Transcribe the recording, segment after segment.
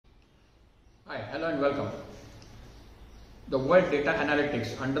Hi, hello and welcome. The word data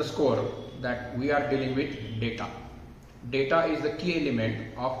analytics underscore that we are dealing with data. Data is the key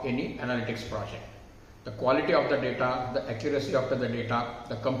element of any analytics project. The quality of the data, the accuracy of the data,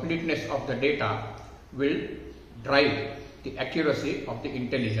 the completeness of the data will drive the accuracy of the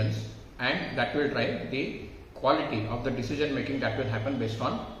intelligence, and that will drive the quality of the decision making that will happen based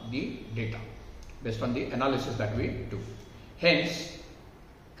on the data, based on the analysis that we do. Hence,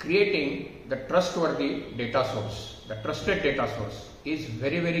 creating the trustworthy data source, the trusted data source is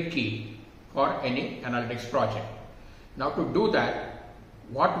very key for any analytics project. Now to do that,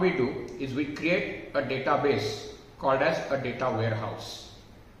 what we do is we create a database called as a data warehouse.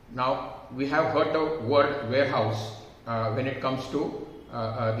 Now we have heard the word warehouse when it comes to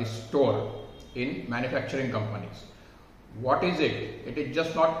the store in manufacturing companies. What is it? It is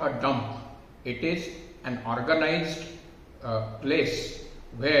just not a dump. It is an organized place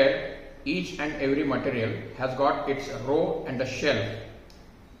where each and every material has got its row and the shelf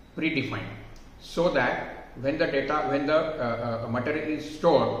predefined, so that when the material is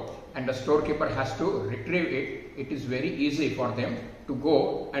stored and the storekeeper has to retrieve it, it is very easy for them to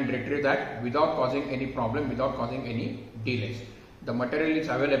go and retrieve that without causing any problem, without causing any delays. The material is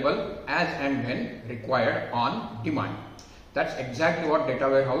available as and when required on demand. That's exactly what data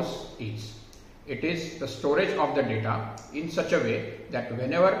warehouse is. It is the storage of the data in such a way that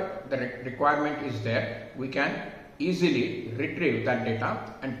whenever the requirement is there, we can easily retrieve that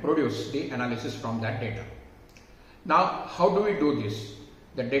data and produce the analysis from that data. Now, how do we do this?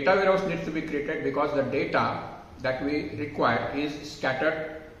 The data warehouse needs to be created because the data that we require is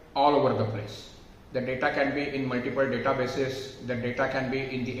scattered all over the place. The data can be in multiple databases, the data can be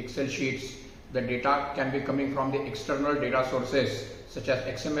in the Excel sheets, the data can be coming from the external data sources such as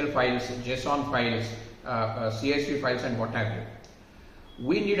XML files, JSON files, CSV files and what have you.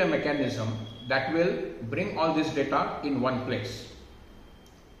 We need a mechanism that will bring all this data in one place,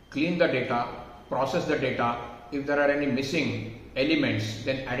 clean the data, process the data. If there are any missing elements,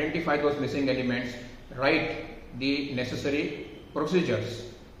 then identify those missing elements, write the necessary procedures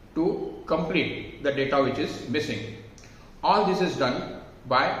to complete the data which is missing. All this is done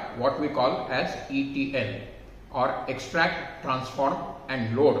by what we call as ETL, or extract, transform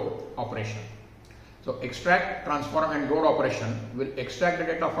and load operation. So extract, transform and load operation will extract the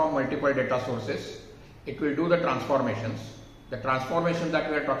data from multiple data sources. It will do the transformations. The transformations that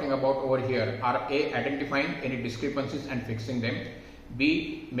we are talking about over here are A, identifying any discrepancies and fixing them,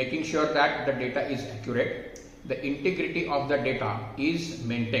 B, making sure that the data is accurate, the integrity of the data is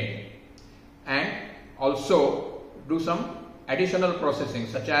maintained, and also do some additional processing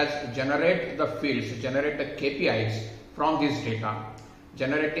such as generate the fields, generate the KPIs from this data,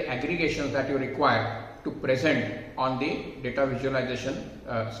 generate the aggregations that you require to present on the data visualization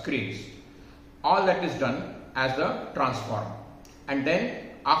screens. All that is done as the transform, and then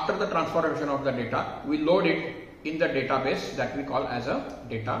after the transformation of the data, we load it in the database that we call as a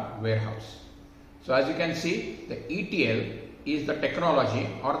data warehouse. So as you can see, the ETL is the technology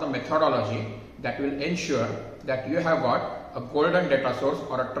or the methodology that will ensure that you have got a golden data source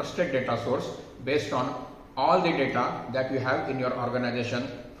or a trusted data source based on all the data that you have in your organization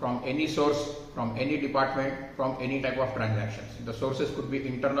from any source, from any department, from any type of transactions. The sources could be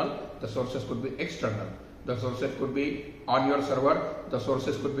internal, the sources could be external, the sources could be on your server, the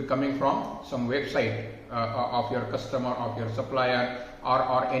sources could be coming from some website of your customer, of your supplier,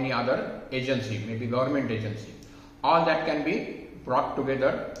 or any other agency, maybe government agency. All that can be brought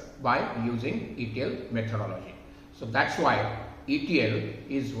together by using ETL methodology. So that's why ETL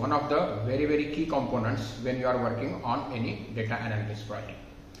is one of the very key components when you are working on any data analytics project.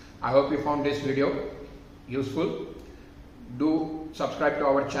 I hope you found this video useful. Do subscribe to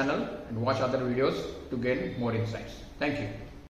our channel and watch other videos to gain more insights. Thank you.